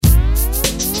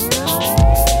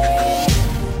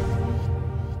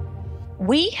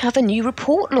We have a new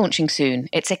report launching soon.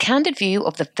 It's a candid view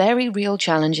of the very real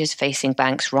challenges facing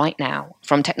banks right now,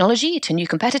 from technology to new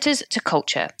competitors to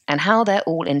culture, and how they're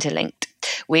all interlinked.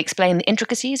 We explain the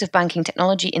intricacies of banking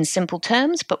technology in simple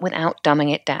terms, but without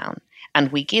dumbing it down.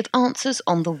 And we give answers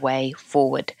on the way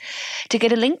forward. To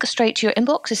get a link straight to your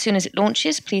inbox as soon as it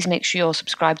launches, please make sure you're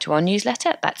subscribed to our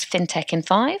newsletter. That's FinTech in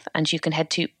 5, and you can head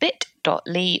to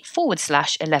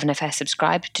bit.ly/11FS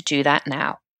subscribe to do that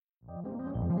now.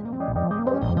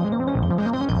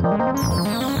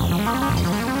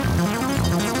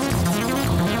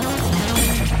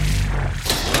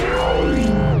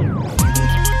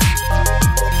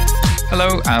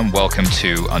 Hello and welcome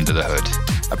to Under the Hood,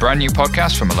 a brand new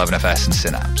podcast from 11FS and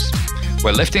Synapse.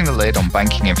 We're lifting the lid on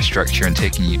banking infrastructure and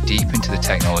taking you deep into the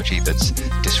technology that's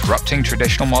disrupting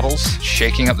traditional models,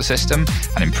 shaking up the system,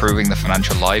 and improving the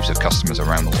financial lives of customers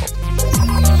around the world.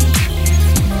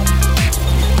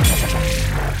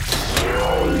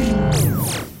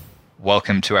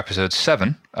 Welcome to episode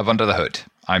 7 of Under the Hood.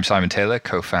 I'm Simon Taylor,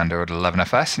 co-founder at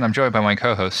 11FS, and I'm joined by my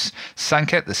co-host,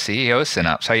 Sanket, the CEO of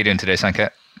Synapse. How are you doing today,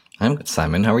 Sanket? I'm good,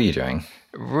 Simon. How are you doing?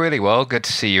 Really well. Good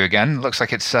to see you again. Looks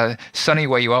like it's sunny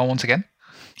where you are once again.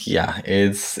 Yeah,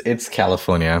 it's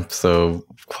California, so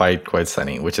quite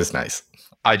sunny, which is nice.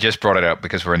 I just brought it up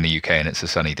because we're in the UK and it's a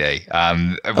sunny day.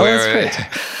 That's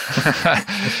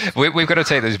great. We've got to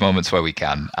take those moments where we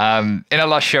can. In our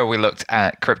last show, we looked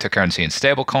at cryptocurrency and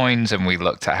stablecoins, and we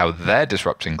looked at how they're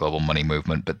disrupting global money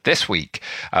movement. But this week,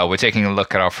 we're taking a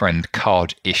look at our friend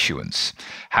card issuance,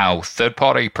 how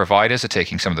third-party providers are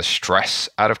taking some of the stress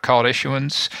out of card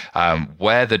issuance,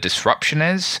 where the disruption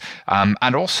is,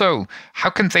 and also how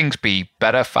can things be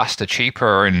better, faster,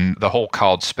 cheaper in the whole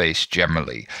card space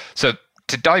generally. So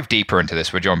to dive deeper into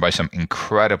this, we're joined by some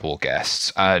incredible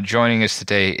guests. Joining us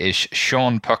today is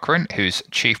Sean Puckrin, who's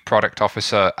Chief Product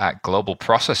Officer at Global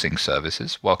Processing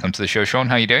Services. Welcome to the show, Sean.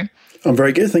 How are you doing? I'm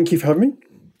very good. Thank you for having me.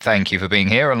 Thank you for being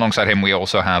here. Alongside him, we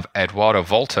also have Eduardo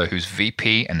Volta, who's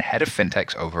VP and Head of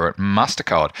Fintechs over at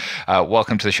MasterCard.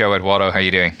 Welcome to the show, Eduardo. How are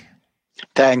you doing?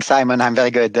 Thanks, Simon. I'm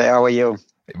very good. How are you?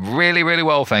 Really, really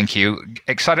well, thank you.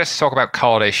 Excited to talk about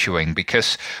card issuing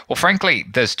because, well, frankly,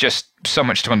 there's just so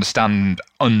much to understand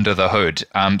under the hood.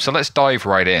 So let's dive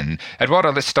right in.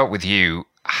 Eduardo, let's start with you.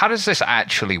 How does this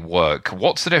actually work?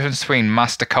 What's the difference between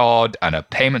MasterCard and a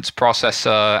payments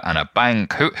processor and a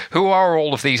bank? Who are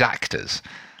all of these actors?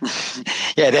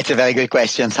 Yeah, that's a very good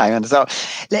question, Simon. So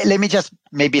let me just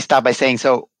maybe start by saying,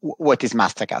 so what is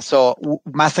MasterCard? So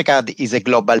MasterCard is a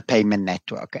global payment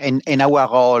network, and our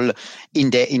role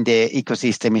in the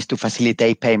ecosystem is to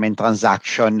facilitate payment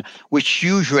transaction, which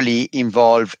usually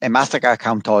involve a MasterCard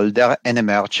account holder and a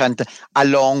merchant,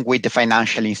 along with the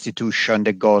financial institution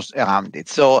that goes around it.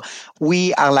 So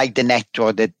we are like the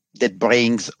network that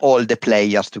brings all the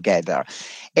players together.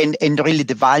 And really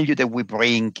the value that we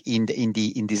bring in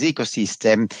this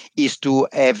ecosystem is to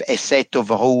have a set of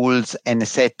rules and a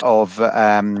set of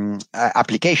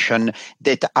application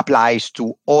that applies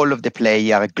to all of the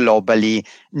players globally,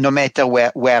 no matter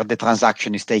where the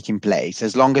transaction is taking place.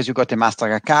 As long as you got a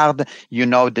MasterCard card, you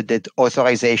know that the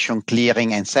authorization,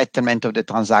 clearing, and settlement of the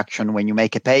transaction when you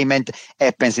make a payment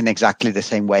happens in exactly the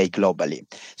same way globally.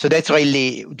 So that's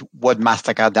really what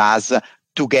MasterCard does,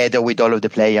 together with all of the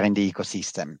players in the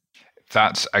ecosystem.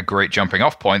 That's a great jumping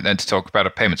off point then to talk about a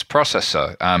payments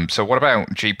processor. So what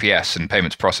about GPS and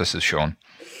payments processors, Sean?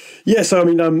 Yeah, so I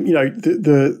mean,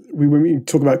 when we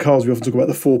talk about cards, we often talk about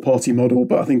the 4-party model,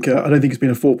 but I think I don't think it's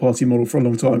been a 4-party model for a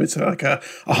long time. It's like a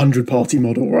 100-party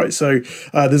model, right? So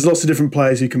there's lots of different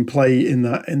players who can play in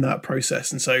that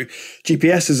process, and so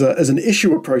GPS as an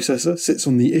issuer processor sits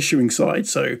on the issuing side.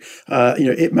 So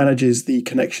it manages the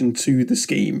connection to the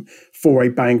scheme for a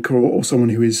bank or someone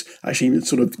who is actually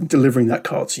sort of delivering that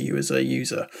card to you as a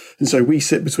user. And so we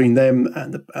sit between them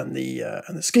and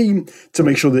the scheme to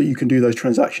make sure that you can do those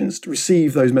transactions, to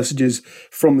receive those messages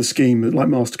from the scheme like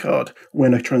MasterCard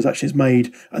when a transaction is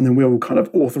made, and then we'll kind of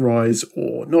authorize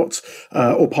or not,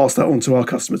 or pass that on to our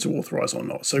customer to authorize or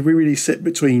not. So we really sit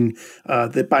between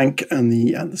the bank and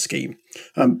the scheme.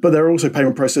 But there are also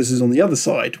payment processors on the other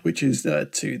side, which is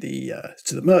to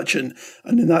the merchant,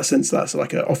 and in that sense, that's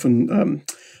like often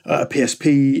a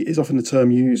PSP is often the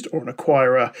term used, or an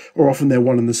acquirer, or often they're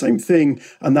one and the same thing,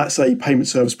 and that's a payment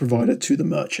service provider to the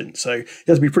merchant. So you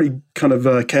have to be pretty kind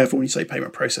of careful when you say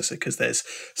payment processor, because there's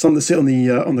some that sit on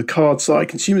the card side,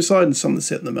 consumer side, and some that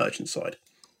sit on the merchant side.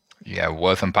 Yeah,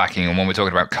 worth unpacking. And when we're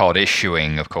talking about card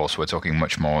issuing, of course, we're talking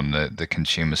much more on the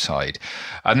consumer side.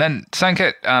 And then,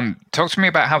 Sanket, talk to me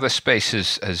about how the space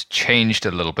has changed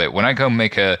a little bit. When I go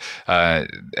make a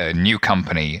new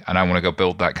company and I want to go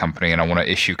build that company and I want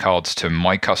to issue cards to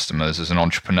my customers as an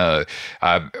entrepreneur,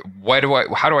 how do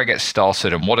I get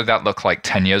started? And what did that look like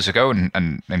 10 years ago? And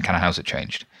kind of how's it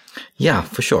changed? Yeah,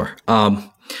 for sure.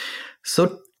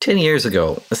 So 10 years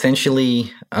ago,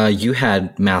 essentially, you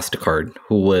had MasterCard,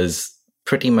 who was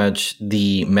pretty much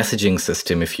the messaging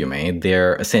system, if you may.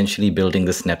 They're essentially building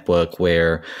this network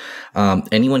where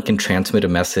anyone can transmit a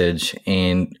message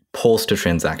and post a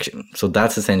transaction. So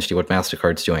that's essentially what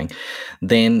MasterCard's doing.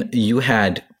 Then you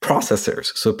had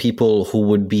processors, so people who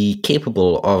would be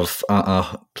capable of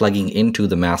plugging into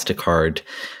the MasterCard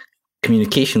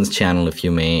communications channel, if you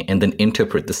may, and then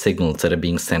interpret the signals that are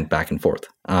being sent back and forth.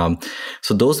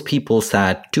 So those people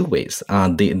sat two ways.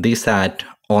 They sat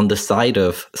on the side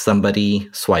of somebody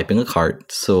swiping a card,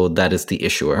 so that is the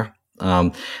issuer.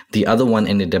 The other one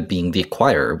ended up being the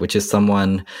acquirer, which is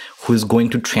someone who's going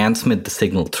to transmit the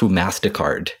signal through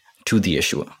MasterCard to the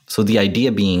issuer. So the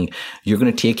idea being, you're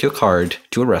going to take your card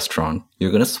to a restaurant,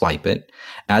 you're going to swipe it.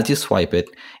 As you swipe it,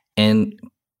 and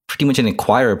pretty much an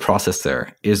acquirer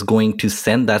processor is going to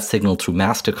send that signal through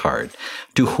MasterCard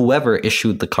to whoever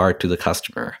issued the card to the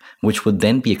customer, which would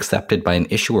then be accepted by an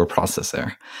issuer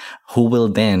processor, who will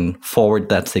then forward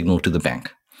that signal to the bank.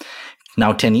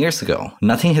 Now, 10 years ago,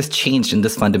 nothing has changed in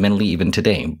this fundamentally even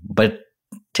today, but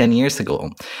 10 years ago,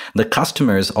 the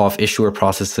customers of issuer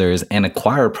processors and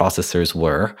acquirer processors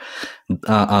were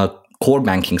core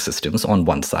banking systems on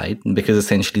one side, because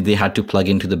essentially they had to plug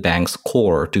into the bank's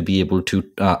core to be able to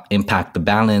impact the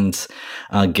balance,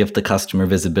 give the customer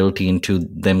visibility into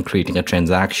them creating a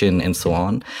transaction, and so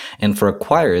on. And for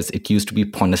acquirers, it used to be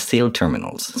point of sale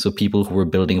terminals. So people who were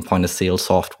building point of sale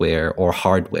software or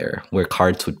hardware where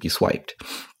cards would be swiped.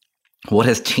 What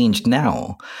has changed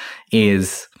now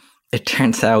is, it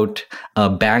turns out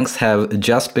banks have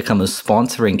just become a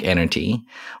sponsoring entity,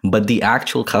 but the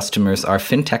actual customers are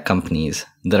fintech companies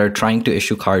that are trying to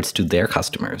issue cards to their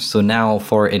customers. So now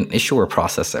for an issuer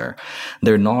processor,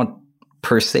 they're not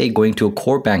per se going to a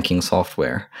core banking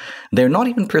software. They're not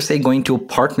even per se going to a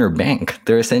partner bank.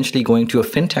 They're essentially going to a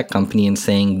fintech company and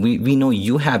saying, we know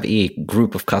you have a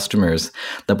group of customers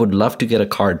that would love to get a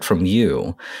card from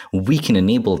you. We can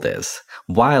enable this.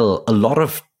 While a lot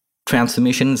of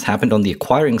transformation has happened on the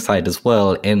acquiring side as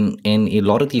well, and a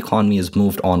lot of the economy has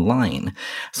moved online.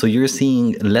 So you're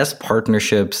seeing less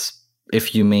partnerships,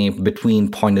 if you may,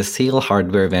 between point of sale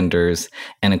hardware vendors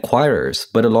and acquirers.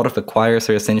 But a lot of acquirers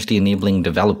are essentially enabling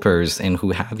developers and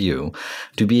who have you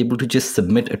to be able to just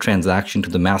submit a transaction to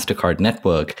the MasterCard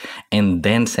network and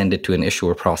then send it to an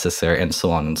issuer processor, and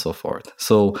so on and so forth.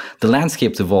 So the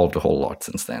landscape's evolved a whole lot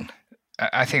since then.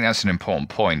 I think that's an important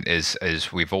point, is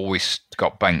we've always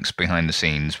got banks behind the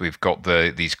scenes. We've got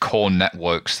these core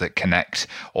networks that connect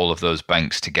all of those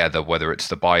banks together, whether it's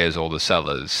the buyers or the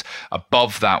sellers.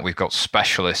 Above that, we've got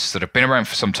specialists that have been around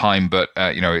for some time, but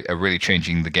are really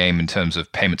changing the game in terms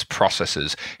of payments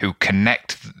processors who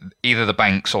connect either the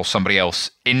banks or somebody else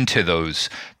into those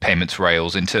payments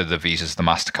rails, into the Visas, the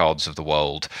MasterCards of the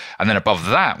world. And then above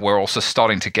that, we're also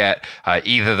starting to get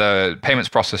either the payments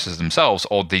processors themselves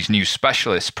or these new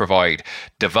specialists provide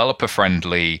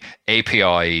developer-friendly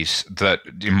APIs that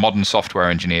modern software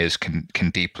engineers can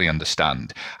deeply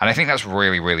understand. And I think that's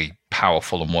really, really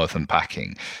powerful and worth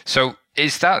unpacking. So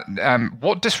is that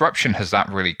what disruption has that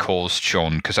really caused,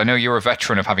 Sean? Because I know you're a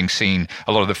veteran of having seen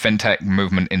a lot of the fintech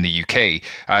movement in the UK.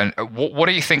 And what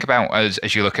do you think about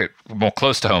as you look at more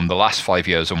close to home the last 5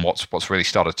 years and what's really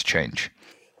started to change?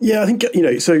 Yeah, I think,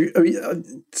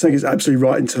 Sank is absolutely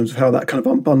right in terms of how that kind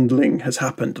of unbundling has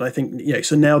happened. And I think,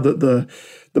 so now that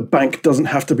the bank doesn't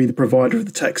have to be the provider of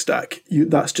the tech stack,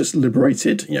 that's just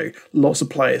liberated, lots of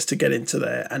players to get into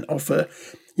there and offer,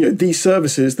 these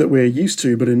services that we're used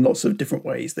to, but in lots of different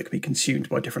ways that can be consumed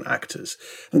by different actors.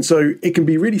 And so it can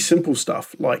be really simple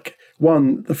stuff like,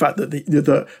 one, the fact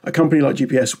that a company like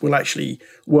GPS will actually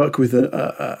work with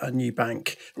a new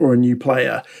bank or a new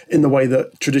player in the way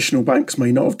that traditional banks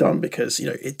may not have done, because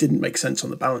it didn't make sense on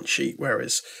the balance sheet.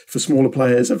 Whereas for smaller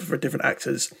players and for different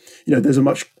actors, there's a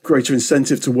much greater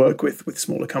incentive to work with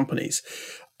smaller companies.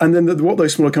 And then what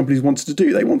those smaller companies wanted to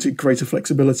do, they wanted greater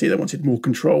flexibility. They wanted more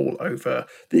control over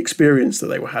the experience that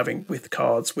they were having with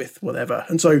cards, with whatever.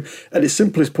 And so at its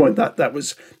simplest point, that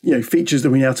was, features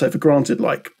that we now take for granted,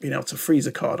 like being able to freeze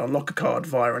a card, unlock a card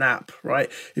via an app,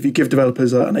 right? If you give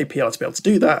developers an API to be able to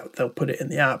do that, they'll put it in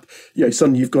the app.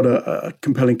 Suddenly you've got a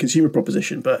compelling consumer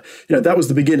proposition. But, that was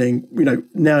the beginning.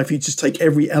 Now if you just take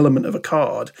every element of a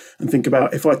card and think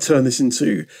about, if I turn this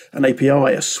into an API,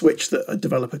 a switch that a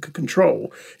developer could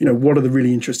control, what are the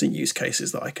really interesting use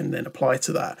cases that I can then apply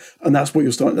to that? And that's what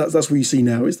you're starting. That's what you see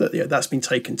now, is that that's been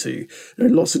taken to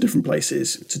lots of different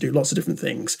places to do lots of different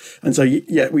things. And so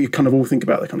we kind of all think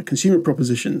about the kind of consumer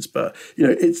propositions, but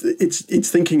it's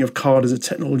thinking of card as a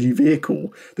technology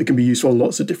vehicle that can be used for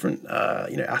lots of different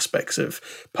aspects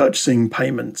of purchasing,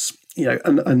 payments,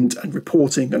 and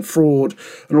reporting and fraud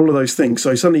and all of those things.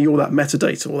 So suddenly all that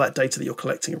metadata, all that data that you're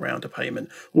collecting around a payment,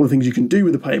 all the things you can do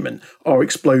with the payment are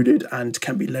exploded and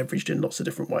can be leveraged in lots of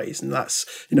different ways. And that's,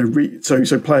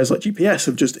 so players like GPS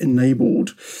have just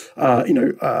enabled,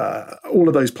 all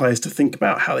of those players to think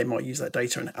about how they might use that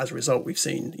data. And as a result, we've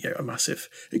seen, a massive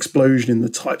explosion in the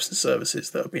types of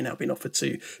services that have now been offered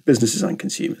to businesses and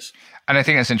consumers. And I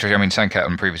think that's interesting. I mean, Sanket,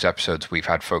 on previous episodes, we've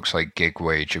had folks like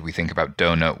GigWage. We think about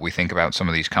Donut. We think about some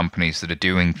of these companies that are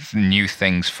doing new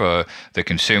things for the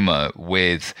consumer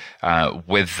with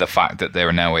the fact that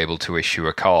they're now able to issue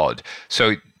a card.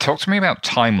 So talk to me about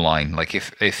timeline. Like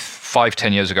if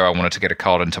 5-10 years ago I wanted to get a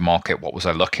card into market, what was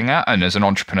I looking at? And as an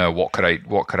entrepreneur, what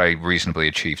could I reasonably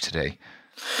achieve today?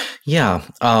 Yeah.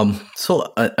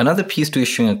 So another piece to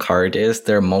issuing a card is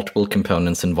there are multiple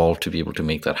components involved to be able to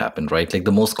make that happen, right? Like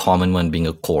the most common one being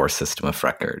a core system of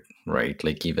record, right?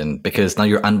 Like even because now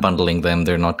you're unbundling them,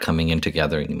 they're not coming in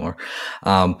together anymore.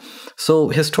 So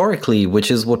historically,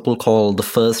 which is what we'll call the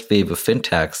first wave of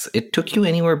fintechs, it took you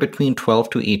anywhere between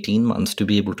 12 to 18 months to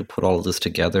be able to put all of this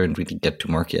together and really get to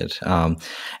market.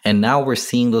 And now we're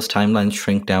seeing those timelines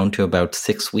shrink down to about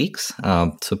 6 weeks.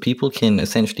 So people can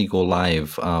essentially go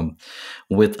live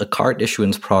with a card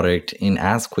issuance product in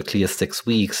as quickly as 6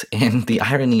 weeks. And the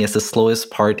irony is the slowest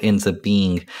part ends up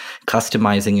being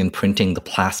customizing and printing the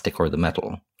plastic or the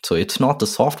metal. So it's not the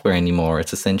software anymore.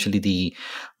 It's essentially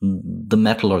the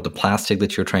metal or the plastic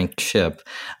that you're trying to ship.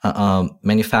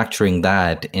 Manufacturing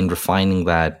that and refining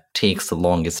that takes the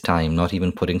longest time, not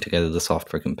even putting together the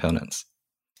software components.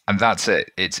 And that's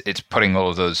it. It's putting all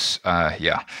of those.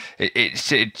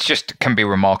 It just can be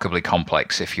remarkably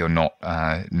complex if you're not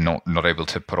able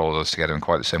to put all of those together in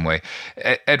quite the same way.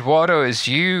 Eduardo, as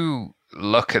you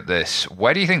look at this,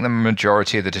 where do you think the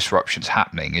majority of the disruption's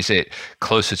happening? Is it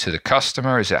closer to the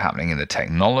customer? Is it happening in the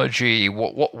technology?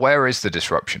 Where is the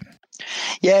disruption?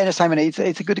 Yeah, no, Simon, it's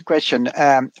a good question.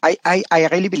 I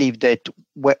really believe that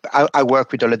I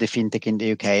work with all of the fintech in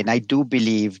the UK, and I do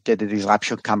believe that the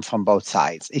disruption comes from both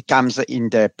sides. It comes in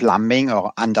the plumbing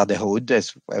or under the hood,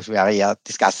 as we are here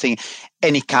discussing,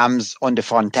 and it comes on the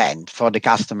front end for the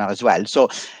customer as well. So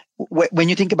when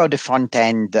you think about the front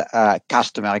end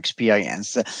customer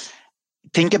experience,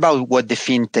 think about what the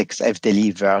fintechs have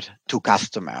delivered to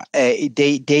customer.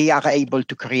 They are able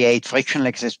to create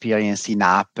frictionless experience in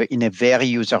app in a very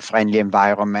user-friendly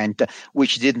environment,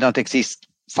 which did not exist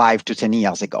 5 to 10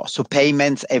 years ago. So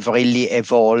payments have really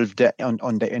evolved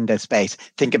in that space.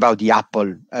 Think about the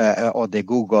Apple or the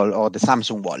Google or the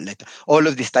Samsung wallet. All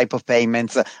of these type of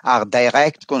payments are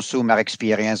direct consumer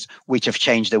experience, which have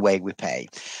changed the way we pay.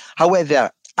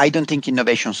 However, I don't think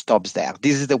innovation stops there.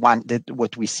 This is the one that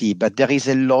what we see, but there is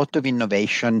a lot of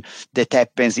innovation that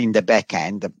happens in the back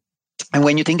end. And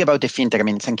when you think about the fintech, I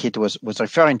mean, Sanket was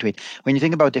referring to it. When you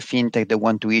think about the fintech that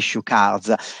want to issue cards,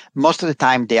 most of the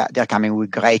time they're coming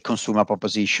with great consumer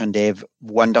proposition. They have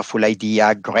wonderful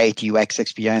idea, great UX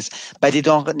experience, but they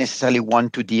don't necessarily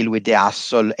want to deal with the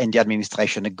hassle and the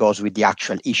administration that goes with the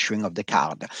actual issuing of the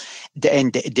card.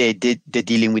 And they're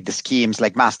dealing with the schemes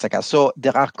like MasterCard. So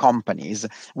there are companies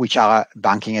which are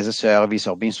banking as a service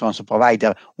or being sponsor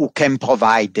provider who can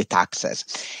provide the access.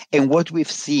 And what we've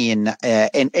seen,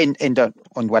 and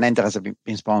on one end there has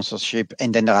been sponsorship,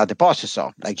 and then there are the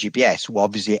processor like GPS who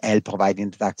obviously help providing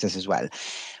the access as well.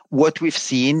 What we've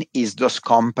seen is those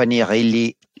companies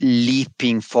really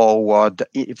leaping forward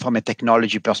from a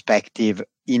technology perspective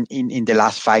in the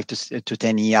last 5 to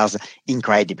 10 years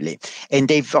incredibly. And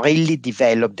they've really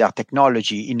developed their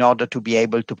technology in order to be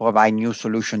able to provide new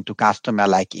solutions to customers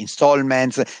like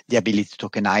installments, the ability to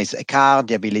tokenize a card,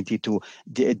 the ability to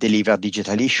deliver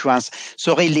digital issuance.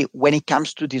 So really, when it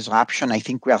comes to disruption, I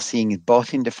think we are seeing it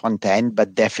both in the front end,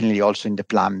 but definitely also in the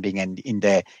plumbing and in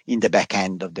the back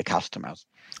end of the customers.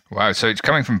 Wow. So it's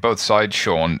coming from both sides,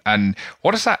 Sean. And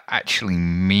what does that actually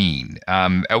mean?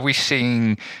 Are we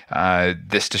seeing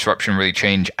this disruption really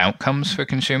change outcomes for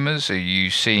consumers? Are you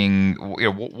seeing,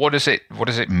 what does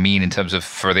it mean in terms of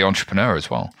for the entrepreneur as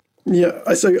well?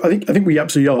 Yeah, so I think we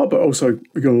absolutely are, but also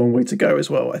we've got a long way to go as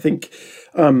well. I think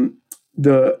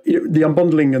the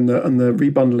unbundling and the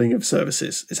rebundling of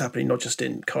services is happening not just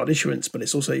in card issuance, but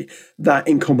it's also that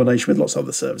in combination with lots of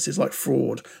other services like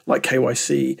fraud, like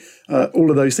KYC,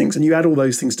 all of those things. And you add all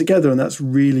those things together, and that's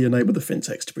really enabled the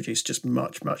fintechs to produce just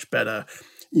much, much better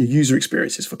user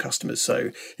experiences for customers. So,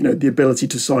 the ability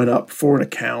to sign up for an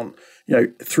account,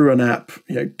 through an app,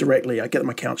 directly. I get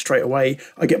my account straight away.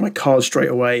 I get my card straight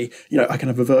away. I can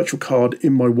have a virtual card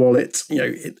in my wallet,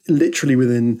 literally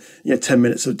within 10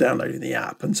 minutes of downloading the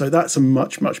app. And so that's a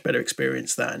much, much better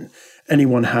experience than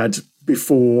anyone had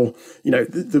before,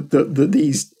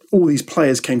 all these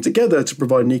players came together to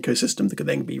provide an ecosystem that could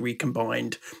then be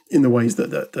recombined in the ways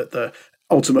that the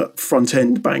ultimate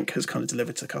front-end bank has kind of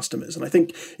delivered to customers. And I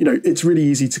think, it's really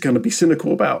easy to kind of be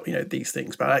cynical about, these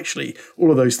things, but actually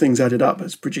all of those things added up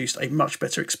has produced a much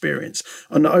better experience.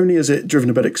 And not only has it driven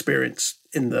a better experience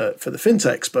for the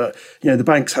fintechs, but, the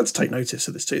banks had to take notice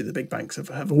of this too. The big banks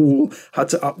have all had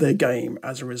to up their game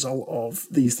as a result of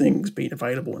these things being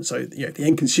available. And so, the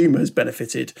end consumer has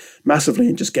benefited massively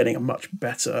in just getting a much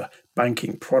better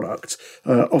banking product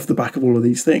off the back of all of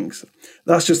these things.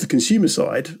 That's just the consumer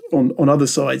side. On other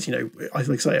sides, I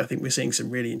think we're seeing some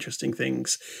really interesting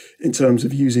things in terms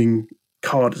of using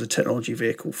card as a technology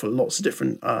vehicle for lots of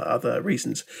different other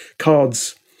reasons.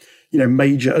 Cards,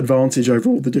 major advantage over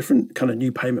all the different kind of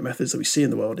new payment methods that we see in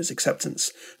the world is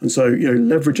acceptance. And so,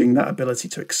 leveraging that ability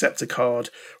to accept a card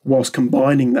whilst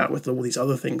combining that with all these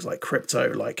other things like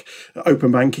crypto, like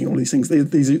open banking, all these things,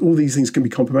 all these things can be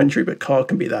complementary, but card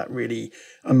can be that really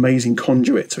amazing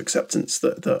conduit to acceptance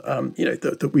that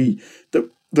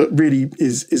really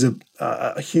is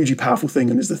a hugely powerful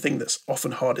thing and is the thing that's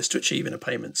often hardest to achieve in a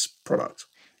payments product.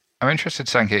 I'm interested,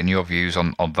 Sanket, in your views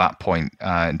on that point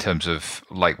in terms of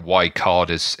like why card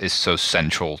is so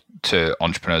central to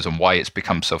entrepreneurs and why it's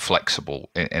become so flexible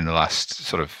in the last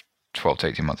sort of 12 to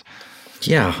 18 months.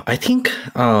 Yeah, I think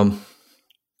the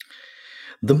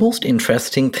most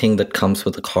interesting thing that comes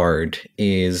with a card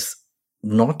is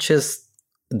not just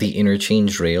the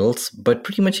interchange rails, but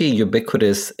pretty much a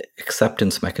ubiquitous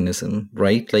acceptance mechanism,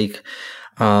 right? Like,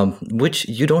 which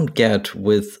you don't get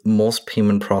with most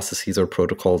payment processes or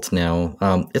protocols now.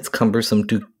 It's cumbersome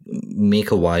to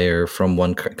make a wire from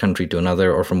one country to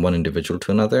another or from one individual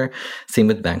to another. Same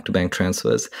with bank-to-bank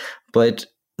transfers. But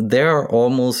there are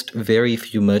almost very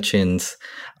few merchants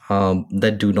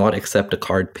that do not accept a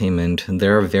card payment.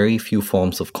 There are very few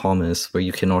forms of commerce where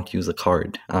you cannot use a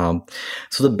card.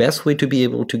 So the best way to be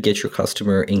able to get your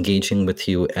customer engaging with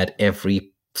you at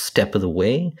every step of the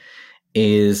way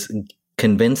is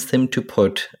convince them to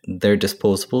put their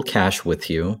disposable cash with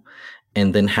you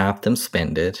and then have them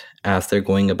spend it as they're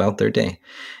going about their day.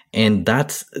 And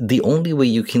that's the only way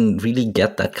you can really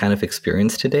get that kind of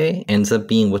experience today, ends up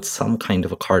being with some kind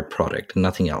of a card product and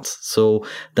nothing else. So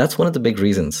that's one of the big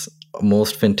reasons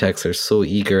most fintechs are so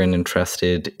eager and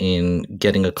interested in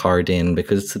getting a card in,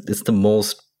 because it's the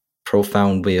most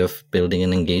profound way of building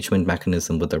an engagement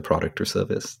mechanism with their product or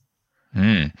service.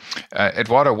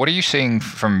 Eduardo, what are you seeing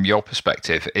from your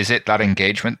perspective? Is it that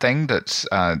engagement thing that's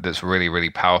really, really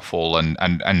powerful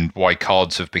and why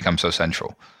cards have become so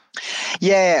central?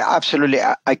 Yeah, absolutely.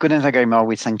 I couldn't agree more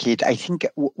with Sanket. I think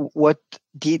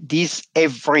this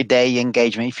everyday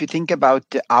engagement, if you think about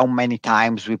how many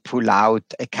times we pull out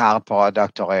a card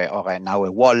product or now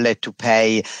a wallet to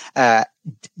pay, there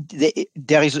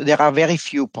are very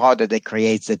few products that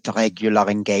creates that regular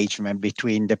engagement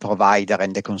between the provider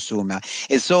and the consumer.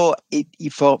 And so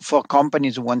for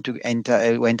companies who want to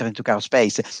enter into card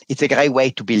space, it's a great way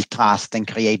to build trust and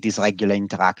create this regular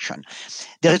interaction.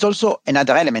 There is also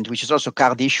another element, which is also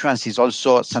card issuance is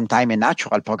also sometimes a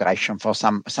natural progression for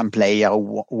some player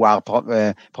who are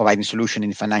providing solution in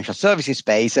the financial services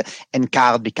space, and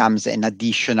card becomes an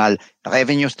additional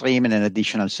revenue stream and an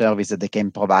additional service that they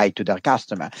can provide to their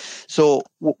customer. So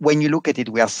when you look at it,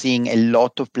 we are seeing a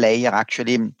lot of players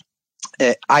actually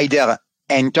either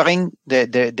entering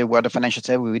the world of financial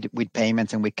services with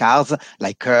payments and with cards,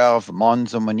 like Curve,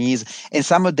 Monzo, Moniz, and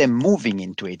some of them moving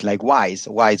into it, like Wise.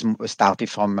 Wise started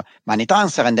from money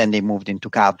transfer and then they moved into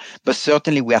card. But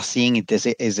certainly we are seeing it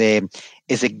as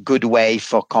is a good way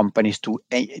for companies to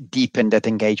deepen that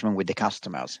engagement with the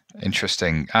customers.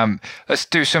 Interesting. Let's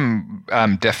do some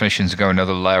definitions and go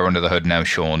another layer under the hood now,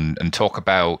 Sean, and talk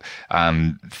about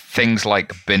things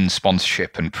like bin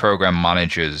sponsorship and program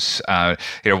managers.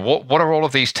 What are all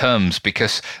of these terms?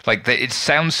 Because it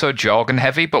sounds so jargon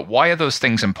heavy, but why are those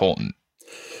things important?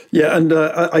 Yeah, and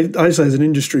I say as an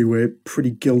industry, we're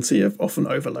pretty guilty of often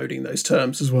overloading those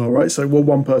terms as well, right? So,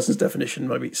 one person's definition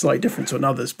might be slightly different to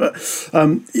another's, but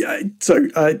to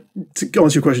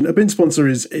answer your question, a bin sponsor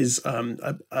is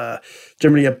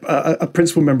generally a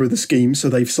principal member of the scheme, so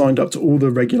they've signed up to all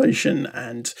the regulation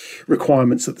and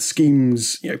requirements that the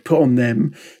schemes put on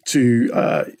them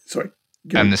to.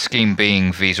 And the scheme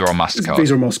being Visa or MasterCard?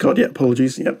 Visa or MasterCard, yeah,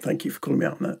 apologies. Yeah, thank you for calling me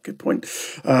out on that. Good point.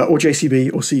 Or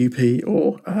JCB or CUP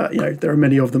or, there are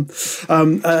many of them.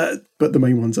 But the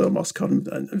main ones are MasterCard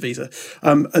and Visa.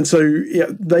 And so,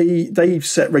 they've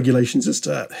set regulations as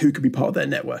to who could be part of their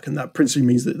network. And that principally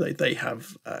means that they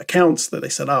have accounts that they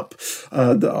set up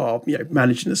that are,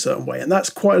 managed in a certain way. And that's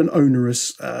quite an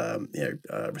onerous,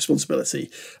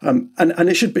 responsibility. And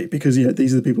it should be, because,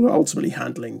 these are the people who are ultimately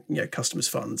handling, customers'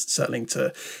 funds, settling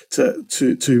to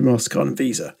MasterCard and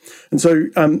Visa. And so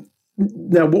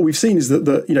now what we've seen is that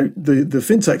the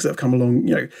fintechs that have come along,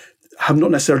 have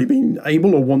not necessarily been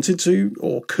able or wanted to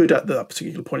or could at that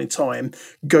particular point in time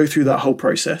go through that whole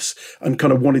process and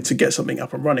kind of wanted to get something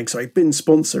up and running. So a bin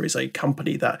sponsor is a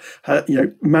company that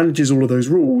manages all of those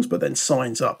rules, but then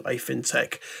signs up a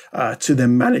fintech to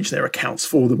then manage their accounts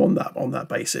for them on that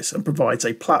basis, and provides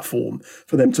a platform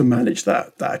for them to manage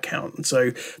that account. And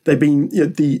so they've been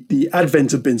the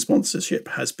advent of bin sponsorship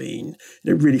has been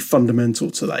really fundamental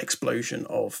to that explosion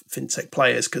of fintech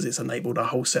players, because it's enabled a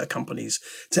whole set of companies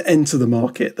to enter the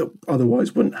market that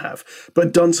otherwise wouldn't have,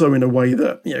 but done so in a way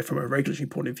that, from a regulatory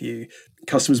point of view,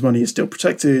 customers' money is still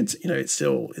protected. It's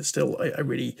still a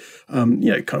really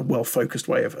kind of well-focused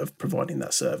way of providing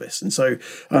that service. And so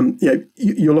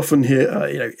you'll often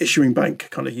hear issuing bank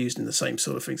kind of used in the same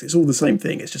sort of things. It's all the same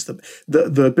thing. It's just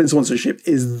the bin sponsorship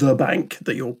is the bank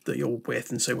that you're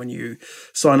with. And so when you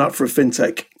sign up for a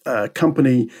fintech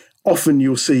company, often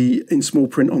you'll see in small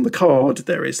print on the card,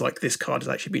 there is this card has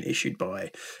actually been issued by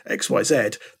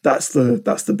XYZ. That's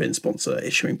the bin sponsor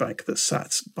issuing bank that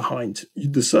sat behind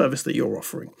the service that you're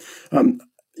offering.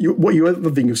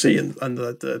 Other thing you'll see, and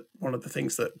the one of the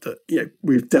things that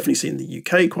we've definitely seen in the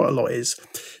UK quite a lot is,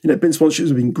 bin sponsorships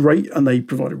have been great and they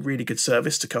provide a really good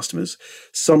service to customers.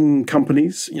 Some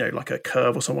companies, like a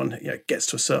Curve or someone, gets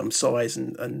to a certain size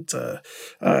and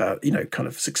kind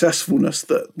of successfulness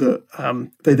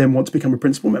that they then want to become a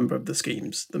principal member of the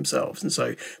schemes themselves, and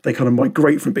so they kind of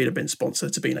migrate from being a bin sponsor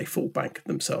to being a full bank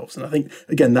themselves. And I think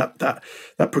again that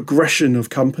progression of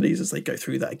companies as they go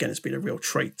through that again has been a real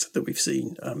trait that we've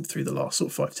seen through the last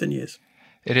sort of 5-10 years.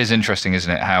 It is interesting,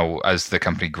 isn't it, how as the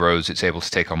company grows, it's able to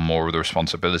take on more of the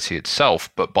responsibility itself.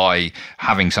 But by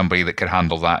having somebody that could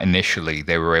handle that initially,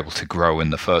 they were able to grow in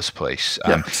the first place.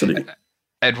 Absolutely.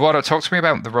 Eduardo, talk to me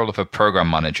about the role of a program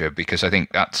manager, because I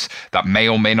think that may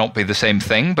or may not be the same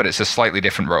thing, but it's a slightly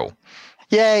different role.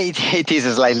 Yeah, it is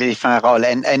a slightly different role,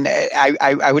 and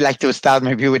I would like to start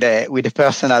maybe with a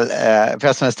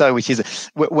personal story, which is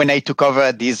when I took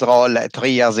over this role 3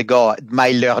 years ago.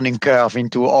 My learning curve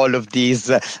into all of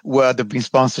these world of bin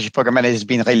sponsorship program managers has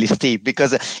been really steep,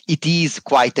 because it is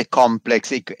quite a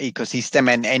complex ecosystem,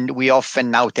 and we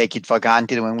often now take it for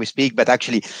granted when we speak, but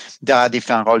actually there are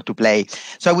different roles to play.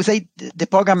 So I would say the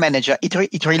program manager,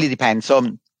 it really depends.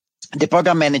 So the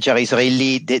program manager is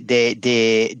really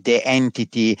the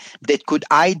entity that could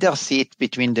either sit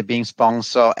between the bin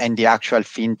sponsor and the actual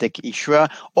fintech issuer,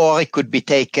 or it could be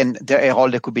taken, a role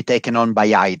that could be taken on by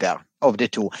either of the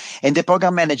two. And the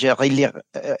program manager really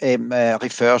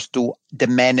refers to the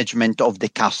management of the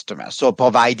customer, so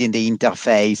providing the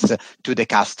interface to the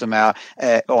customer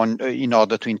in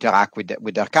order to interact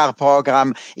with their card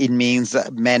program. It means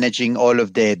managing all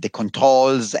of the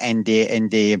controls and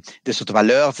the sort of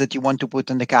alerts that you want to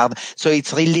put on the card. So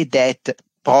it's really that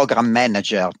program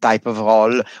manager type of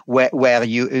role where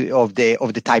you of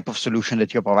the type of solution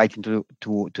that you're providing to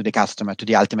the customer, to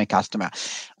the ultimate customer.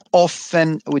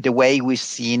 Often, with the way we've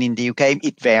seen in the UK,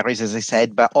 it varies, as I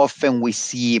said, but often we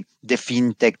see the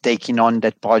fintech taking on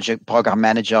that program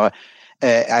manager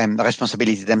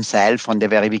responsibility themselves from the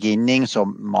very beginning. So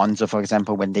Monzo, for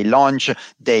example, when they launch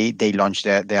their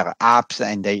apps,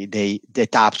 and the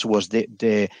apps was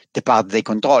the part they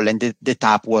control, and the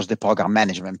tap was the program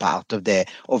management part of the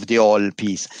whole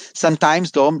piece.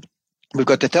 Sometimes, though, we've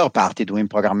got a third party doing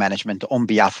program management on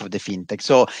behalf of the fintech.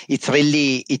 So it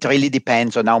really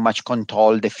depends on how much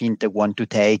control the fintech want to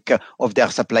take of their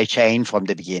supply chain from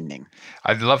the beginning.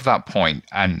 I love that point.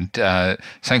 And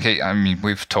Sankey, I mean,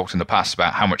 we've talked in the past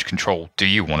about how much control do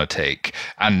you want to take,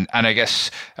 and I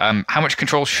guess how much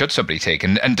control should somebody take,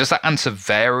 and does that answer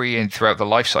vary throughout the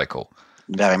life cycle?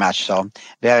 Very much so.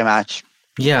 Very much.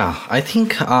 Yeah, I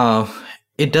think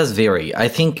it does vary. I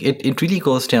think it really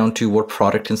goes down to what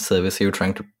product and service you're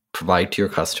trying to provide to your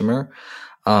customer.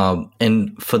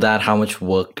 And for that, how much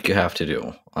work do you have to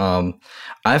do?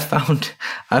 I've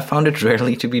found it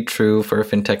rarely to be true for a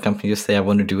fintech company to say I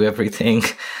want to do everything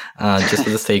just for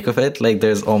the sake of it. Like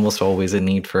there's almost always a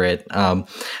need for it.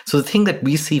 So the thing that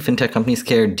we see fintech companies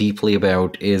care deeply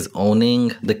about is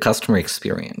owning the customer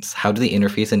experience. How do they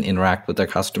interface and interact with their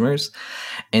customers?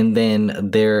 And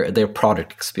then their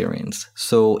product experience.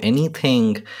 So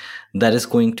anything that is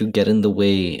going to get in the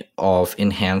way of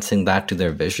enhancing that to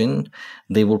their vision,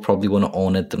 they will probably want to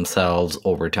own it themselves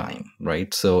over time,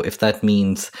 right? So if that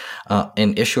means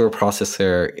an issuer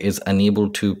processor is unable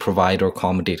to provide or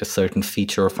accommodate a certain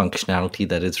feature or functionality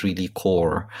that is really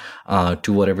core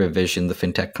to whatever vision the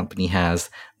fintech company has,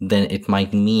 then it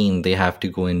might mean they have to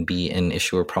go and be an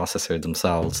issuer processor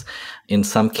themselves. In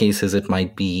some cases, it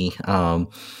might be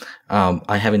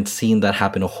I haven't seen that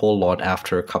happen a whole lot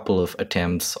after a couple of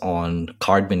attempts on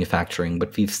card manufacturing,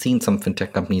 but we've seen some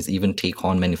fintech companies even take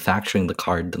on manufacturing the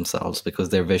card themselves because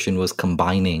their vision was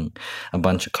combining a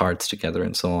bunch of cards together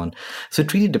and so on. So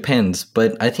it really depends,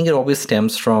 but I think it always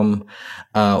stems from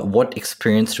what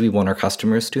experience do we want our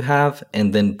customers to have,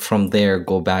 and then from there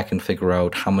go back and figure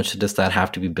out how much does that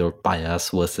have to be built by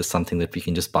us versus something that we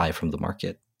can just buy from the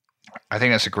market. I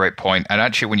think that's a great point. And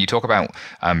actually, when you talk about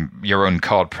your own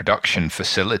card production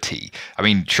facility, I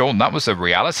mean, Sean, that was a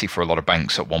reality for a lot of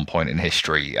banks at one point in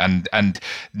history. And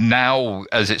now,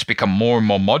 as it's become more and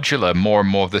more modular, more and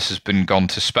more of this has been gone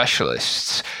to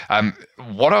specialists.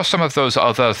 What are some of those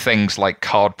other things like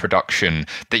card production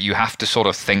that you have to sort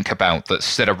of think about that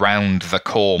sit around the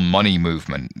core money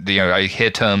movement? I hear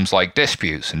terms like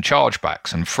disputes and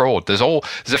chargebacks and fraud. There's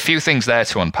a few things there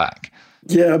to unpack.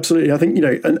 Yeah, absolutely. I think,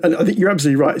 and I think you're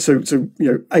absolutely right. So,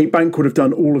 a bank would have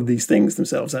done all of these things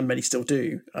themselves, and many still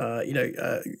do,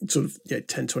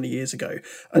 10, 20 years ago.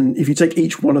 And if you take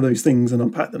each one of those things and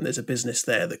unpack them, there's a business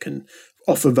there that can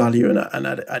offer value and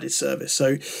added service.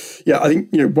 So, yeah, I think,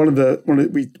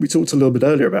 we talked a little bit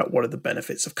earlier about what are the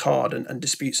benefits of card, and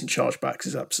disputes and chargebacks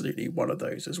is absolutely one of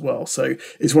those as well. So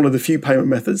it's one of the few payment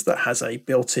methods that has a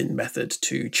built-in method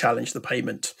to challenge the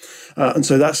payment. And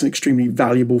so that's an extremely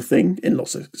valuable thing in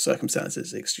lots of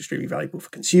circumstances. It's extremely valuable for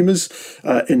consumers.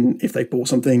 If they bought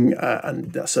something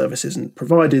and that service isn't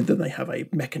provided, then they have a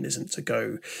mechanism to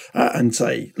go and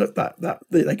say, look, that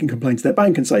they can complain to their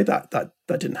bank and say that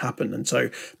didn't happen. And so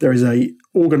there is a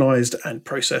organized and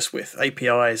process with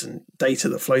APIs and data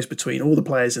that flows between all the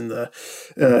players in the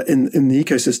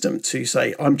ecosystem to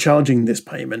say, I'm challenging this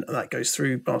payment, and that goes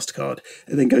through MasterCard.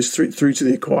 It then goes through to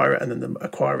the acquirer, and then the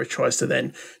acquirer tries to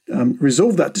then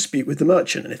resolve that dispute with the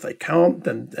merchant. And if they can't,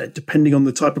 then depending on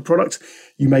the type of product,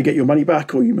 you may get your money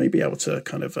back, or you may be able to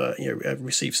kind of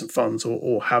receive some funds,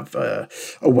 or have a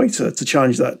way to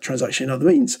challenge that transaction in other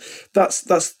means.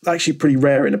 That's actually pretty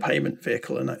rare in a payment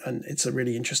vehicle, and it's a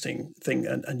really interesting thing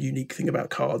and unique thing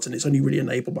about cards, and it's only really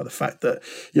enabled by the fact that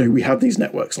we have these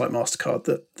networks like MasterCard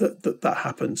that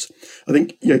happens. I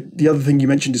think the other thing you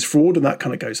mentioned is fraud, and that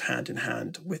kind of goes hand in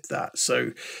hand with that.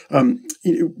 So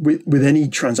with any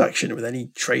transaction, with any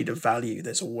trade of value,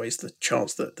 there's always the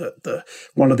chance that the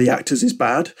one of the actors is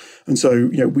bad, and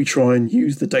so we try and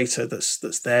use the data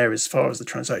that's there as far as the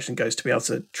transaction goes to be able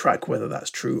to track whether that's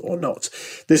true or not.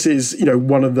 This is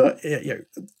one of the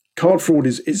card fraud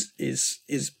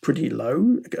is pretty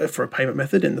low for a payment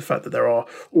method, in the fact that there are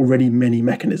already many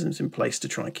mechanisms in place to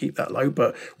try and keep that low,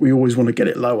 but we always want to get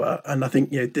it lower. And I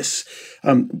think this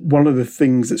one of the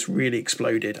things that's really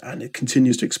exploded, and it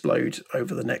continues to explode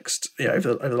over the next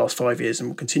over the last 5 years, and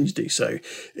will continue to do so,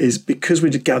 is because we're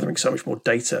just gathering so much more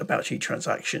data about each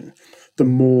transaction, the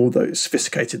more those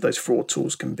sophisticated those fraud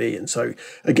tools can be. And so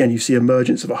again, you see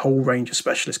emergence of a whole range of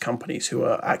specialist companies who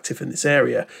are active in this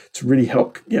area to really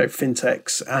help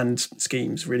fintechs and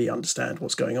schemes really understand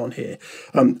what's going on here.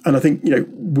 And I think and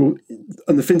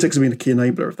the fintechs have been a key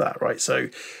enabler of that, right? So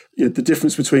the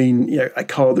difference between a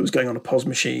card that was going on a POS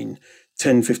machine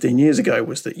 10, 15 years ago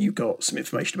was that you got some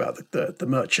information about the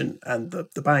merchant and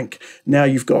the bank. Now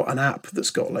you've got an app that's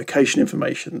got location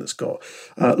information, that's got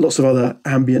lots of other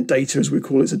ambient data, as we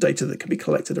call it, so data that can be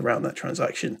collected around that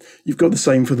transaction. You've got the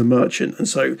same for the merchant. And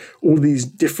so all of these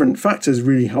different factors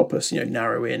really help us,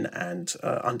 narrow in and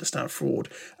understand fraud.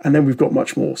 And then we've got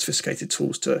much more sophisticated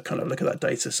tools to kind of look at that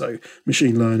data. So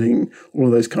machine learning, all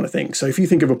of those kind of things. So if you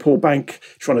think of a poor bank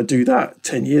trying to do that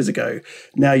 10 years ago,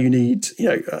 now you need,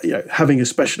 having a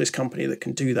specialist company that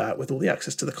can do that with all the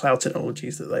access to the cloud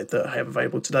technologies that they have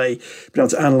available today, being able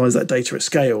to analyze that data at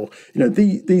scale.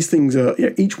 These things are,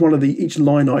 each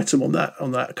line item on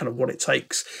that kind of what it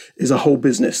takes is a whole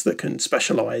business that can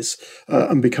specialize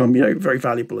and become, very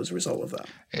valuable as a result of that.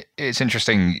 It's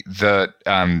interesting that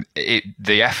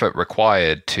the effort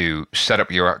required to set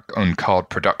up your own card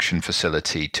production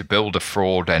facility, to build a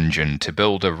fraud engine, to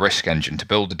build a risk engine, to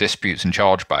build the disputes and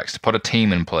chargebacks, to put a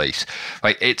team in place.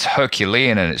 Like, it's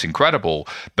Herculean and it's incredible.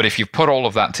 But if you've put all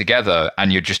of that together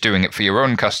and you're just doing it for your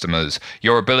own customers,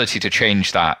 your ability to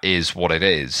change that is what it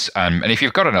is. And if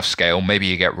you've got enough scale, maybe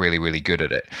you get really, really good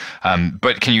at it.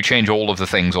 But can you change all of the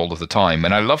things all of the time?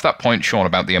 And I love that point, Sean,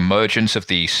 about the emergence of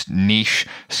these niche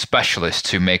specialists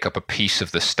who make up a piece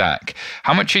of the stack.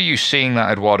 How much are you seeing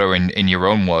that, Eduardo, in your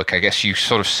own work? I guess you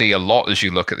sort of see a lot as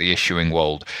you look at the issuing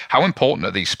world. How important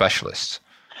are these specialists?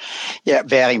 Yeah,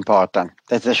 very important.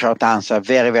 That's the short answer.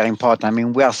 Very, very important. I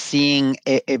mean, we are seeing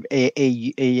an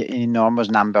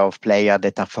enormous number of players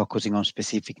that are focusing on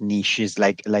specific niches,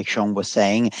 like Sean was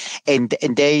saying, and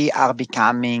they are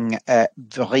becoming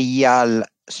real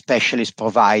specialist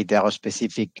provider or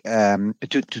specific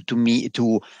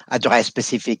to address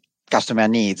specific customer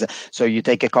needs. So you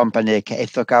take a company like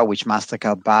Ethoca, which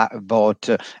MasterCard bought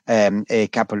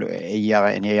a year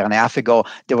and a half ago.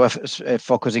 They were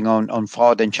focusing on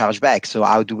fraud and chargeback. So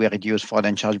how do we reduce fraud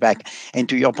and chargeback? And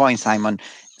to your point, Simon,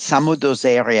 some of those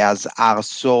areas are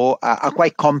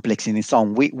quite complex in its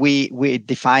own. We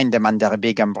define them under a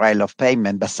big umbrella of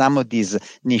payment, but some of these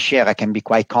niche areas can be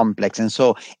quite complex. And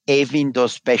so having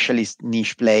those specialist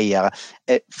niche players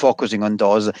focusing on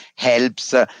those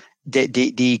helps the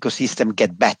ecosystem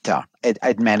get better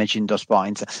at managing those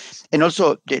points. And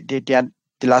also the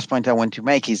last point I want to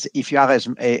make is, if you are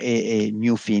a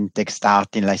new fintech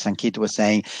starting, like Sankit was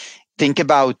saying,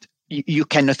 you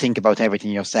cannot think about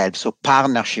everything yourself. So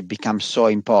partnership becomes so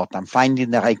important. Finding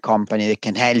the right company that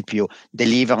can help you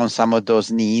deliver on some of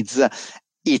those needs,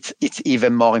 it's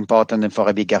even more important than for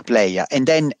a bigger player. And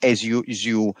then as you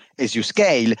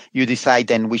scale, you decide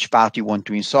then which part you want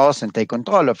to insource and take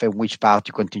control of, and which part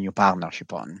you continue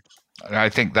partnership on. I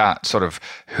think that sort of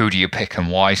who do you pick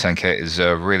and why, Sankit, is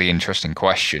a really interesting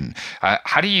question.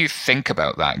 How do you think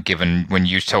about that, given when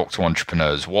you talk to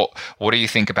entrepreneurs? What do you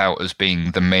think about as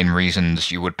being the main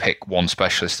reasons you would pick one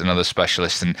specialist, another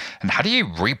specialist, and how do you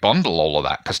rebundle all of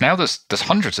that? Because now there's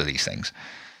hundreds of these things.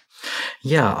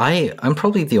 Yeah, I'm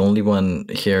probably the only one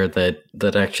here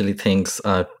that actually thinks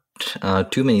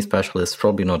too many specialists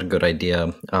probably not a good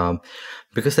idea,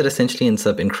 because it essentially ends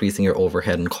up increasing your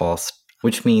overhead and cost,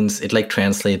 which means it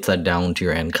translates that down to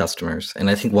your end customers. And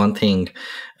I think one thing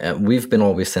we've been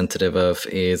always sensitive of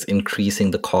is increasing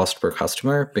the cost per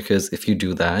customer, because if you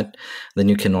do that, then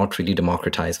you cannot really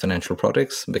democratize financial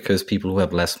products, because people who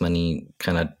have less money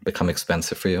kind of become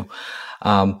expensive for you.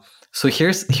 So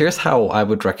here's how I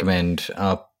would recommend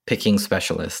picking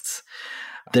specialists.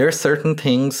 There are certain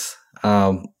things,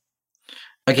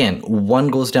 again, one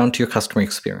goes down to your customer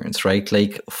experience, right?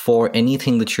 Like for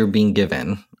anything that you're being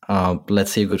given,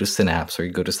 let's say you go to Synapse or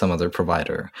you go to some other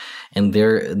provider, and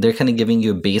they're kind of giving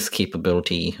you a base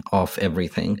capability of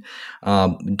everything.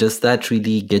 Does that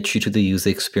really get you to the user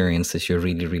experience that you're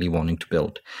really, really wanting to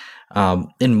build?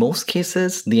 In most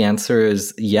cases, the answer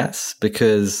is yes,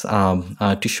 because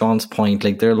to Sean's point,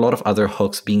 there are a lot of other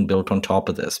hooks being built on top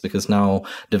of this, because now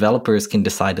developers can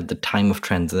decide at the time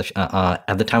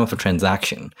of a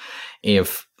transaction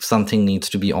if something needs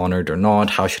to be honored or not,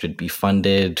 how should it be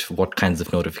funded, what kinds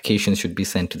of notifications should be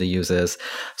sent to the users.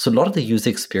 So a lot of the user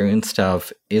experience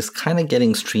stuff is kind of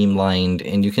getting streamlined,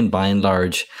 and you can by and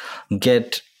large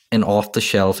get an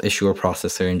off-the-shelf issuer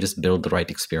processor and just build the right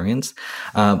experience.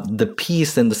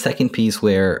 The second piece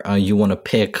where you want to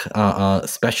pick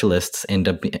specialists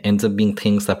ends up being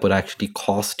things that would actually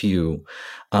cost you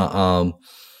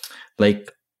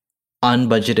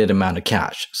unbudgeted amount of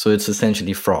cash. So it's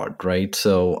essentially fraud, right?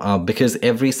 So because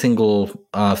every single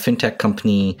fintech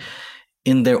company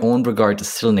in their own regard, is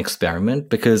still an experiment,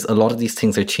 because a lot of these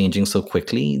things are changing so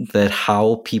quickly that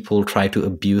how people try to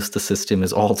abuse the system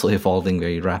is also evolving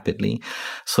very rapidly.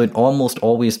 So it almost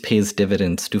always pays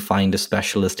dividends to find a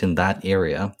specialist in that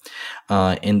area,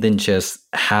 and then just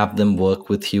have them work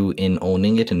with you in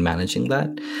owning it and managing that.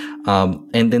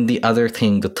 And then the other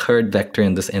thing, the third vector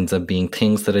in this ends up being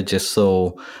things that are just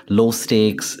so low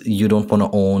stakes, you don't want to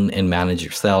own and manage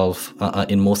yourself.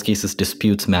 In most cases,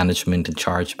 disputes management and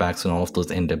chargebacks and all of those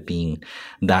end up being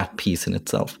that piece in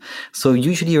itself. So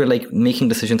usually you're like making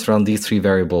decisions around these three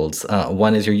variables.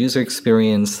 One is your user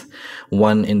experience.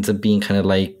 One ends up being kind of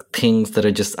like things that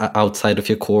are just outside of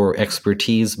your core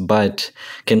expertise, but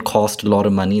can cost a lot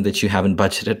of money that you haven't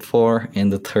budgeted for.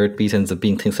 And the third piece ends up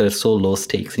being things that are so low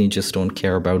stakes and you just don't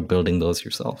care about building those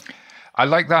yourself. I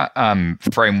like that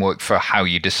framework for how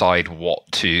you decide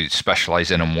what to specialize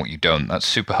in and what you don't. That's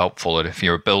super helpful. And if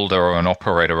you're a builder or an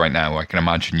operator right now, I can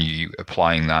imagine you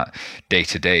applying that day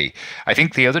to day. I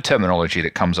think the other terminology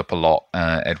that comes up a lot,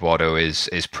 Eduardo, is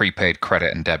prepaid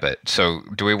credit and debit. So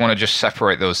do we want to just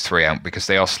separate those three out because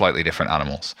they are slightly different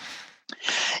animals?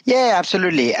 Yeah,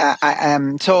 absolutely.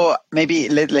 So maybe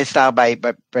let's start by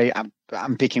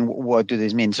I'm picking what do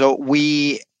this mean. So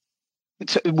we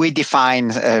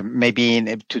define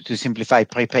maybe to simplify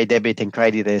prepaid debit and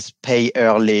credit as pay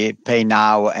early, pay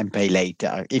now, and pay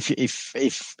later.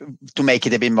 If to make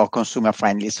it a bit more consumer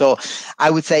friendly. So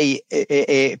I would say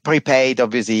prepaid,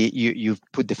 obviously you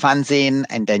put the funds in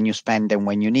and then you spend them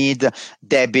when you need.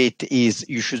 Debit is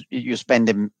you spend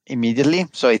them immediately.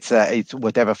 So it's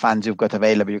whatever funds you've got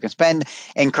available you can spend.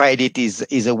 And credit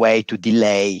is a way to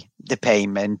delay the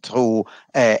payment through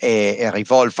a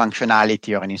revolve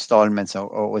functionality or an installments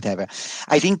or whatever.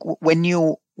 I think when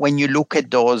you look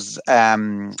at those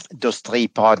three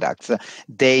products,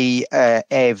 they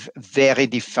have very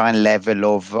different level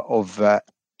of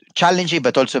challenging,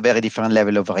 but also very different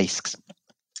level of risks.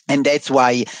 And that's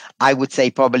why I would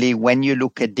say probably when you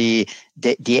look at the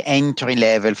entry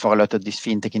level for a lot of this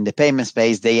fintech in the payment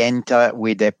space, they enter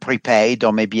with a prepaid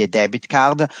or maybe a debit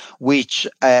card, which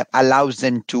allows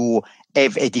them to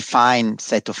have a defined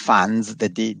set of funds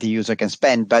that the user can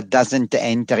spend, but doesn't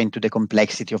enter into the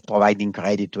complexity of providing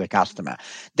credit to a customer.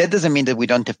 That doesn't mean that we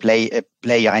don't have a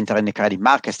player enter in the credit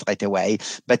market straight away,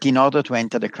 but in order to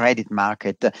enter the credit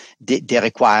market, the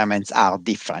requirements are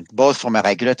different, both from a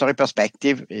regulatory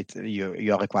perspective,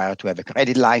 you're required to have a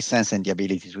credit license and the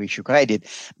ability to issue credit,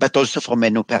 but also from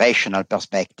an operational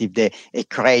perspective, a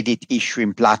credit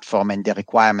issuing platform and the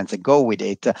requirements that go with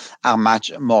it are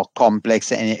much more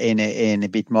complex and a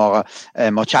bit more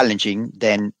challenging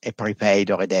than a prepaid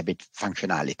or a debit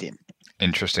functionality.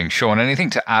 Interesting. Sean,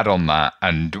 anything to add on that?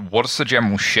 And what's the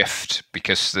general shift?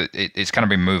 Because it's kind of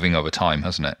been moving over time,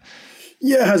 hasn't it?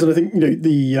 Yeah, it has. And I think,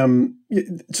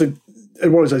 so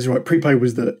Eduardo is right. Prepaid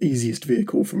was the easiest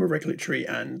vehicle from a regulatory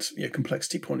and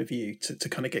complexity point of view to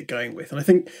kind of get going with. And I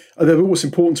think what's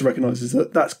important to recognize is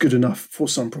that that's good enough for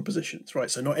some propositions, right?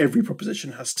 So not every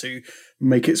proposition has to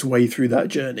make its way through that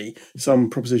journey. Some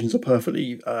propositions are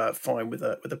perfectly fine with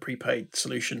a prepaid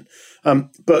solution.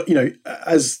 But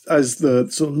as the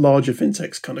sort of larger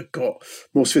fintechs kind of got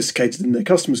more sophisticated and their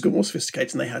customers got more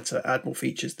sophisticated and they had to add more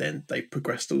features, then they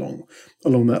progressed along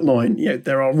that line.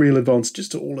 There are real advantages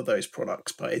to all of those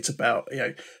products, but it's about,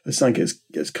 as Sanket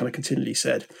has kind of continually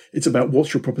said, it's about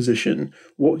what's your proposition,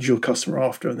 what's your customer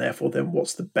after, and therefore then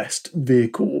what's the best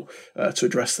vehicle to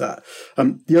address that.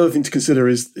 The other thing to consider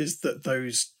is that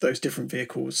those different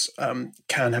vehicles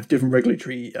can have different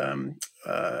regulatory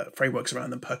frameworks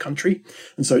around them per country,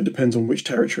 and so it depends on which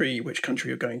territory, which country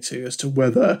you're going to, as to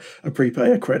whether a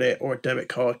prepay, a credit, or a debit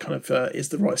card kind of is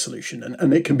the right solution,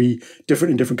 and it can be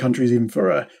different in different countries, even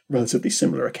for a relatively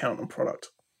similar account and product.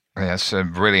 Yeah, that's a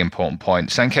really important point.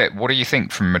 Sanket, what do you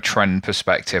think from a trend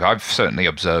perspective? I've certainly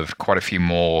observed quite a few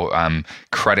more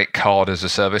credit card as a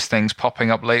service things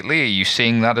popping up lately. Are you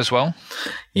seeing that as well?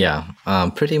 Yeah,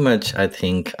 pretty much. I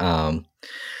think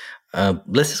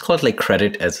let's just call it like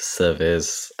credit as a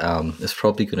service is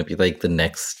probably going to be like the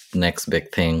next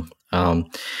big thing. And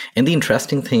the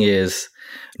interesting thing is,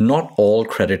 not all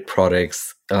credit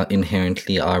products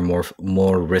inherently are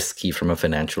more risky from a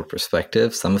financial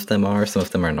perspective. Some of them are, some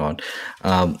of them are not.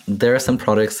 There are some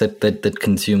products that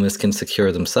consumers can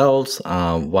secure themselves,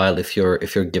 while if you're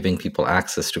giving people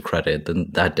access to credit, then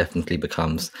that definitely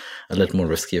becomes a little more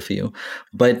risky for you.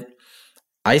 But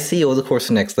I see over the course of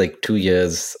the next 2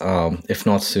 years, if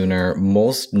not sooner,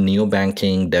 most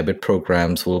neobanking debit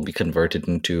programs will be converted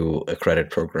into a credit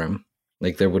program.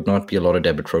 There would not be a lot of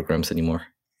debit programs anymore.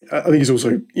 I think it's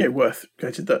also worth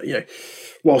noting that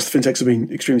whilst fintechs have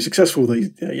been extremely successful,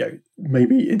 they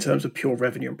maybe in terms of pure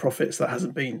revenue and profits, that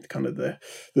hasn't been kind of the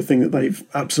thing that they've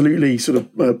absolutely sort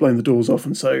of blown the doors off.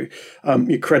 And so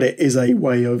your credit is a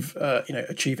way of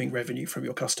achieving revenue from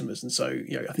your customers. And so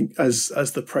I think as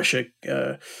the pressure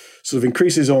sort of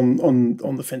increases on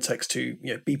the fintechs to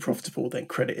be profitable, then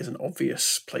credit is an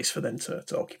obvious place for them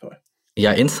to occupy.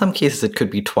 Yeah, in some cases, it could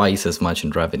be twice as much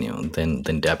in revenue than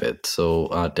debit.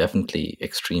 So definitely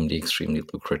extremely, extremely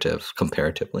lucrative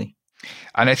comparatively.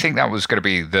 And I think that was going to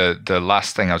be the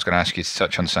last thing I was going to ask you to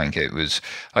touch on, Sanket. It was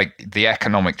like the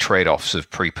economic trade-offs of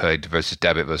prepaid versus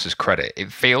debit versus credit. It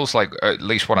feels like, at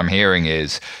least what I'm hearing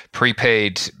is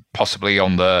prepaid possibly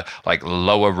on the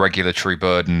lower regulatory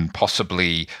burden,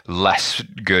 possibly less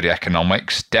good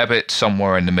economics. Debit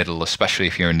somewhere in the middle, especially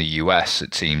if you're in the US,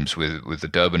 it seems, with the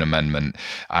Durbin Amendment,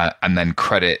 and then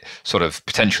credit sort of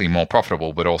potentially more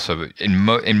profitable, but also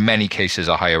in many cases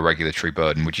a higher regulatory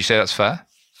burden. Would you say that's fair?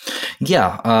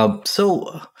 Yeah.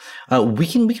 So we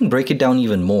can break it down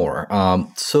even more.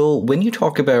 So when you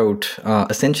talk about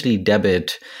essentially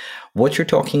debit, what you're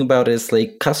talking about is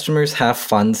customers have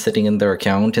funds sitting in their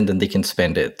account and then they can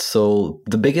spend it. So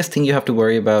the biggest thing you have to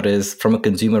worry about is, from a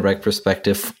consumer reg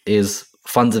perspective, is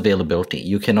funds availability.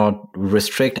 You cannot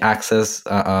restrict access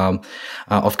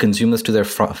of consumers to their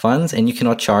funds, and you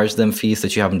cannot charge them fees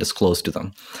that you haven't disclosed to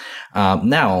them.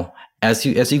 Now, as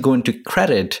you go into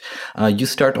credit, you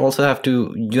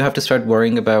have to start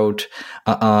worrying about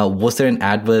was there an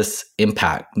adverse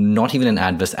impact, not even an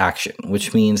adverse action,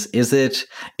 which means is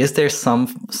there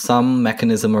some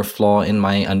mechanism or flaw in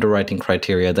my underwriting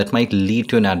criteria that might lead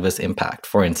to an adverse impact.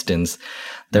 For instance,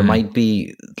 there might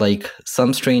be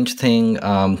some strange thing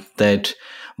that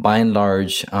by and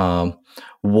large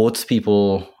votes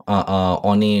people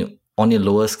on a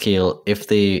lower scale if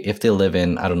they live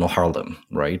in, I don't know, Harlem,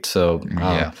 right? So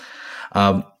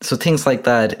so things like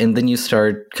that, and then you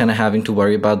start kind of having to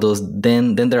worry about those.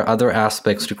 Then there are other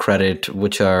aspects to credit,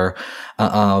 which are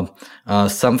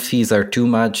some fees are too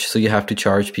much, so you have to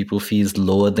charge people fees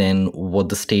lower than what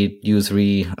the state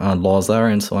usury laws are,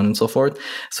 and so on and so forth.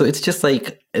 So it's just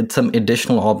it's some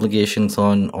additional obligations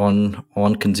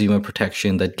on consumer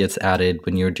protection that gets added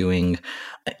when you're doing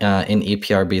an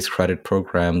APR-based credit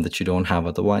program that you don't have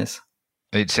otherwise.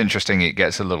 It's interesting. It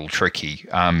gets a little tricky,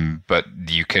 but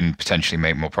you can potentially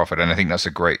make more profit. And I think that's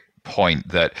a great point,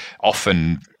 that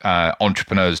often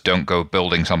entrepreneurs don't go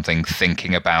building something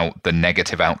thinking about the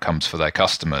negative outcomes for their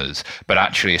customers, but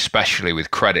actually, especially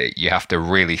with credit, you have to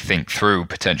really think through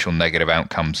potential negative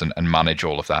outcomes and manage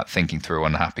all of that. Thinking through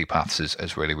unhappy paths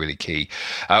is really, really key.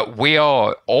 We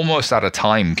are almost out of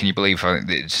time. Can you believe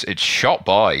it's shot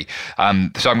by?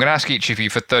 So I'm going to ask each of you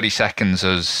for 30 seconds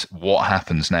as what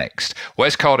happens next.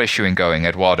 Where's card issuing going?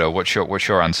 Eduardo, what's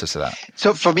your answer to that?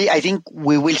 So for me, I think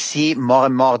we will see more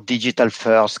and more digital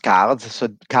first cards. So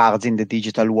cards in the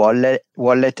digital wallet.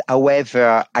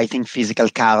 However, I think physical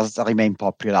cards remain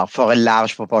popular for a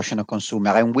large proportion of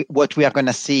consumers. And what we are going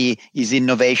to see is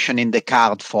innovation in the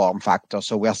card form factor.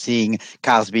 So we are seeing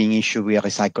cards being issued with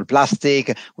recycled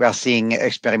plastic. We are seeing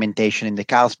experimentation in the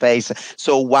card space.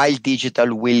 So while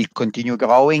digital will continue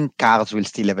growing, cards will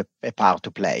still have a part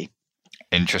to play.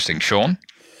 Interesting. Sean?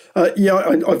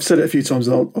 I've said it a few times.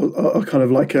 I'll kind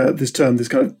of this term, this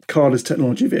kind of card as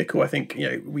technology vehicle. I think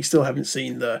we still haven't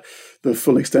seen the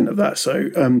full extent of that. So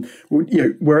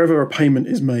wherever a payment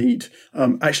is made,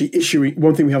 actually issuing,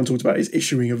 one thing we haven't talked about is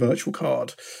issuing a virtual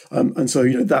card, and so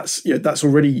that's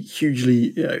already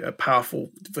hugely a powerful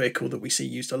vehicle that we see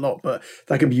used a lot. But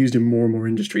that can be used in more and more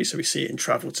industries. So we see it in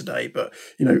travel today. But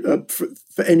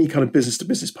for any kind of business to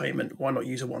business payment, why not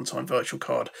use a one-time virtual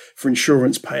card for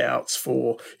insurance payouts?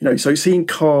 For so seeing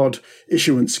card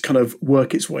issuance kind of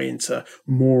work its way into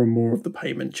more and more of the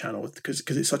payment channel because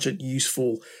it's such a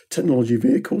useful technology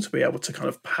vehicle to be able to kind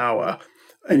of power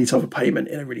any type of payment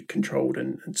in a really controlled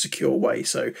and secure way.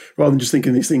 So rather than just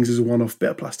thinking these things as a one-off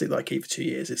bit of plastic that I keep for 2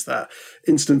 years, it's that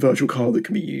instant virtual card that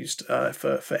can be used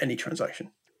for any transaction.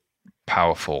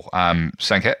 Powerful.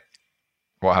 Sanket,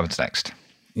 what happens next?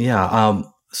 Yeah.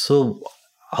 So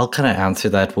I'll kind of answer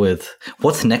that with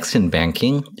what's next in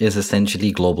banking is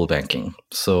essentially global banking.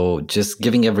 So just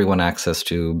giving everyone access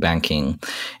to banking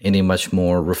in a much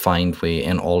more refined way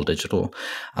and all digital.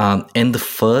 And the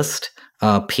first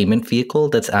payment vehicle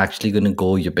that's actually going to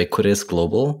go ubiquitous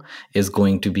global is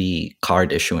going to be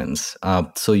card issuance.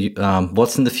 So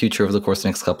what's in the future over the course of the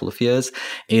next couple of years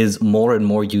is more and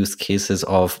more use cases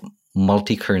of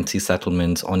multi-currency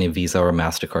settlements on a Visa or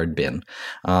MasterCard BIN.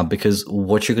 Because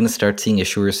what you're going to start seeing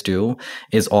issuers do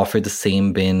is offer the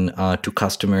same BIN to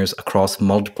customers across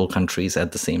multiple countries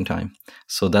at the same time.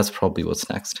 So that's probably what's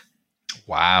next.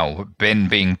 Wow. BIN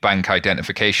being bank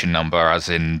identification number, as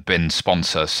in BIN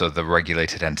sponsor, so the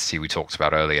regulated entity we talked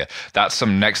about earlier. That's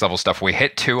some next level stuff. We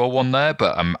hit 201 there,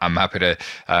 but I'm happy to,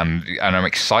 and I'm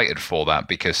excited for that,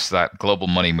 because that global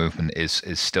money movement is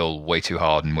still way too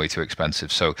hard and way too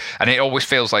expensive. So, and it always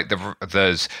feels like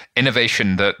there's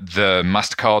innovation that the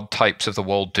MasterCard types of the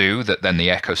world do that then the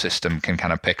ecosystem can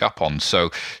kind of pick up on. So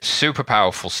super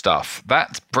powerful stuff.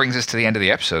 That brings us to the end of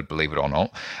the episode, believe it or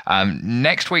not.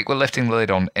 Next week, we're lifting the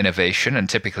lid on innovation and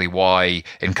typically why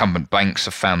incumbent banks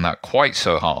have found that quite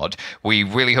so hard. We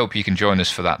really hope you can join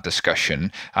us for that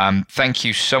discussion. Thank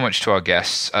you so much to our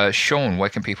guests. Sean, where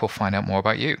can people find out more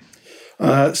about you?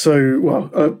 Find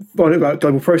out about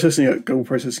global processing at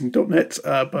globalprocessing.net.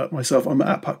 But myself, I'm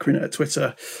at Patcrin at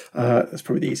Twitter. That's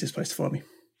probably the easiest place to find me.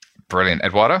 Brilliant.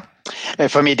 Eduardo?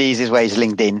 For me, the easiest way is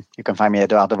LinkedIn. You can find me at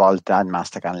Eduardo Volta and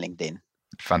Mastercard on LinkedIn.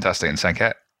 Fantastic. And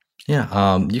Sanket?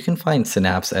 Yeah, you can find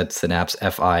Synapse at Synapse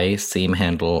FI, same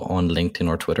handle on LinkedIn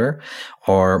or Twitter,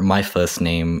 or my first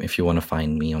name if you want to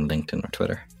find me on LinkedIn or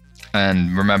Twitter.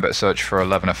 And remember to search for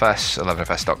 11FS,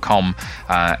 11FS.com,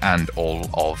 and all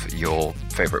of your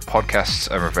favorite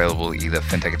podcasts are available either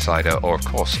FinTech Insider or, of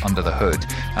course, Under the Hood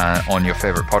on your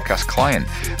favorite podcast client.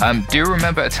 Do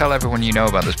remember to tell everyone you know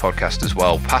about this podcast as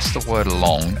well. Pass the word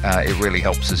along. It really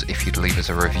helps us if you'd leave us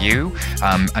a review,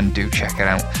 and do check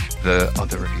out the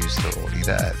other reviews that are already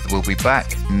there. We'll be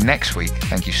back next week.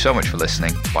 Thank you so much for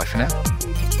listening. Bye for now.